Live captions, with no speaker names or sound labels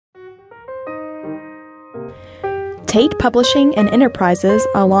Tate Publishing and Enterprises,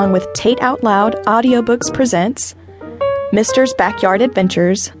 along with Tate Out Loud Audiobooks presents Mister's Backyard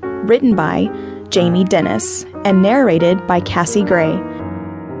Adventures, written by Jamie Dennis and narrated by Cassie Gray.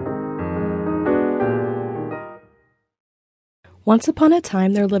 Once upon a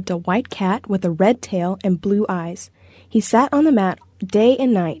time there lived a white cat with a red tail and blue eyes. He sat on the mat day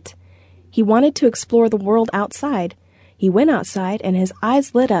and night. He wanted to explore the world outside. He went outside, and his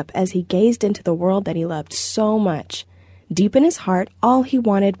eyes lit up as he gazed into the world that he loved so much. Deep in his heart, all he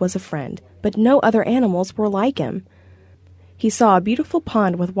wanted was a friend, but no other animals were like him. He saw a beautiful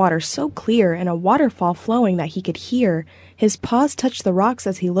pond with water so clear and a waterfall flowing that he could hear. His paws touched the rocks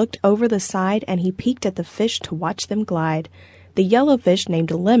as he looked over the side, and he peeked at the fish to watch them glide. The yellow fish,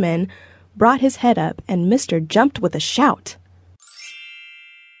 named Lemon, brought his head up, and Mister jumped with a shout.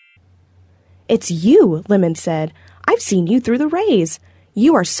 "It's you," Lemon said. "I've seen you through the rays.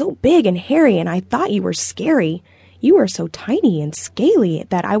 You are so big and hairy, and I thought you were scary. You are so tiny and scaly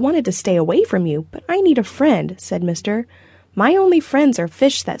that I wanted to stay away from you, but I need a friend," said Mister. "My only friends are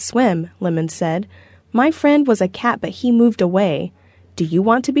fish that swim," Lemon said. "My friend was a cat, but he moved away." "Do you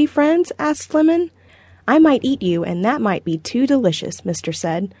want to be friends?" asked Lemon. "I might eat you, and that might be too delicious," Mister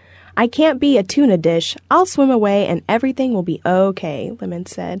said. "I can't be a tuna dish. I'll swim away, and everything will be okay," Lemon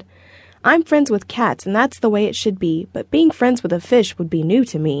said. "I'm friends with cats, and that's the way it should be, but being friends with a fish would be new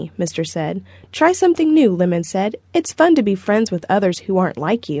to me," Mister said. "Try something new," Lemon said. "It's fun to be friends with others who aren't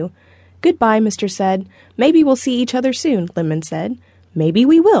like you." "Goodbye," Mister said. "Maybe we'll see each other soon," Lemon said. "Maybe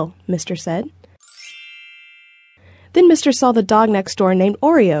we will," Mister said. Then Mister saw the dog next door named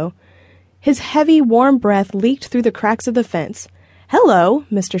Oreo. His heavy, warm breath leaked through the cracks of the fence. "Hello,"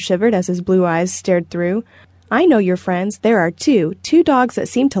 Mister shivered as his blue eyes stared through. "I know your friends. There are two dogs that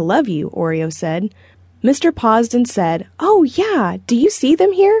seem to love you," Oreo said. Mister paused and said, "Oh, yeah, do you see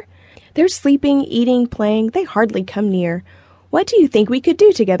them here? They're sleeping, eating, playing. They hardly come near. What do you think we could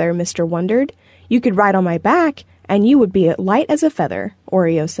do together?" Mister wondered. "You could ride on my back, and you would be light as a feather,"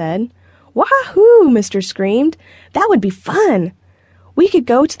 Oreo said. "Wahoo!" Mister screamed. "That would be fun. We could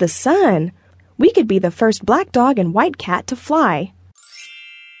go to the sun. We could be the first black dog and white cat to fly.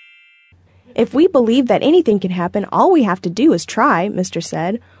 If we believe that anything can happen, all we have to do is try," Mister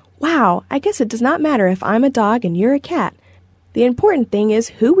said. "Wow, I guess it does not matter if I'm a dog and you're a cat. The important thing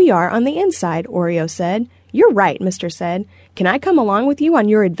is who we are on the inside," Oreo said. "You're right," Mister said. "Can I come along with you on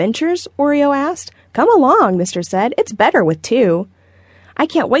your adventures?" Oreo asked. "Come along," Mister said. "It's better with two." "I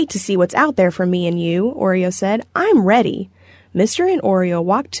can't wait to see what's out there for me and you," Oreo said. "I'm ready." Mister and Oreo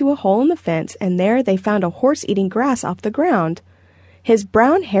walked to a hole in the fence, and there they found a horse eating grass off the ground. His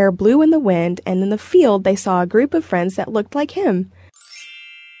brown hair blew in the wind, and in the field they saw a group of friends that looked like him.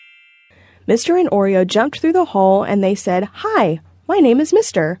 Mister and Oreo jumped through the hole, and they said, "Hi, my name is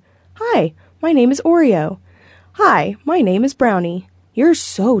Mister." "Hi, my name is Oreo." "Hi, my name is Brownie." "You're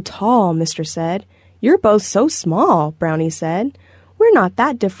so tall," Mister said. "You're both so small," Brownie said. "We're not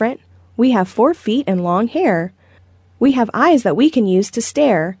that different. We have 4 feet and long hair. We have eyes that we can use to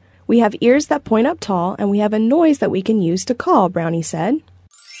stare. We have ears that point up tall, and we have a noise that we can use to call," Brownie said.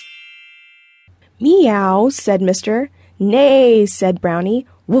 "Meow," said Mister. "Neigh," said Brownie.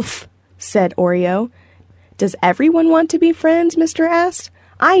 "Woof," said Oreo. "Does everyone want to be friends?" Mister asked.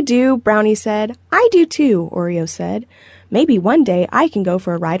 "I do," Brownie said. "I do too," Oreo said. "Maybe one day I can go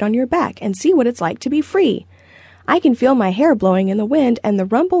for a ride on your back and see what it's like to be free. I can feel my hair blowing in the wind and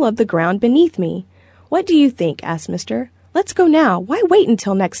the rumble of the ground beneath me. What do you think?" asked Mister. "Let's go now. Why wait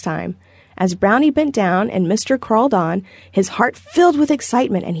until next time?" As Brownie bent down and Mister crawled on, his heart filled with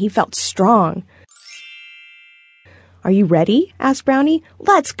excitement and he felt strong. "Are you ready?" asked Brownie.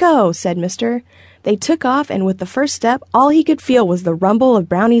 "Let's go," said Mister. They took off, and with the first step, all he could feel was the rumble of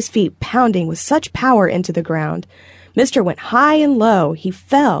Brownie's feet pounding with such power into the ground. Mister went high and low. He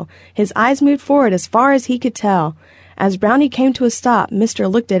fell. His eyes moved forward as far as he could tell. As Brownie came to a stop, Mister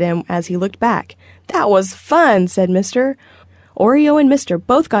looked at him as he looked back. "That was fun," said Mister. Oreo and Mister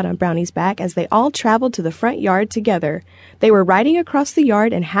both got on Brownie's back as they all traveled to the front yard together. They were riding across the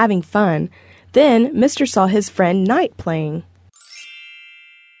yard and having fun. Then Mister saw his friend Night playing.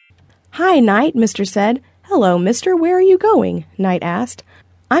 "Hi, Night," Mister said. "Hello, Mister. Where are you going?" Night asked.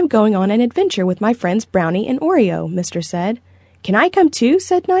 "I'm going on an adventure with my friends Brownie and Oreo," Mister said. "Can I come too?"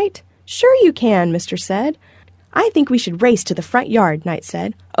 said Night. "Sure you can," Mister said. "I think we should race to the front yard," Night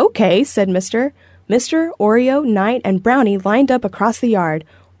said. "Okay," said Mister. Mister, Oreo, Night, and Brownie lined up across the yard.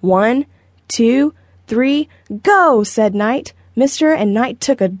 1, 2, 3, go, said Night. Mister and Night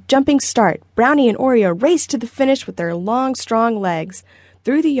took a jumping start. Brownie and Oreo raced to the finish with their long, strong legs.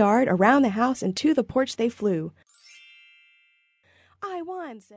 Through the yard, around the house, and to the porch they flew. "I won," said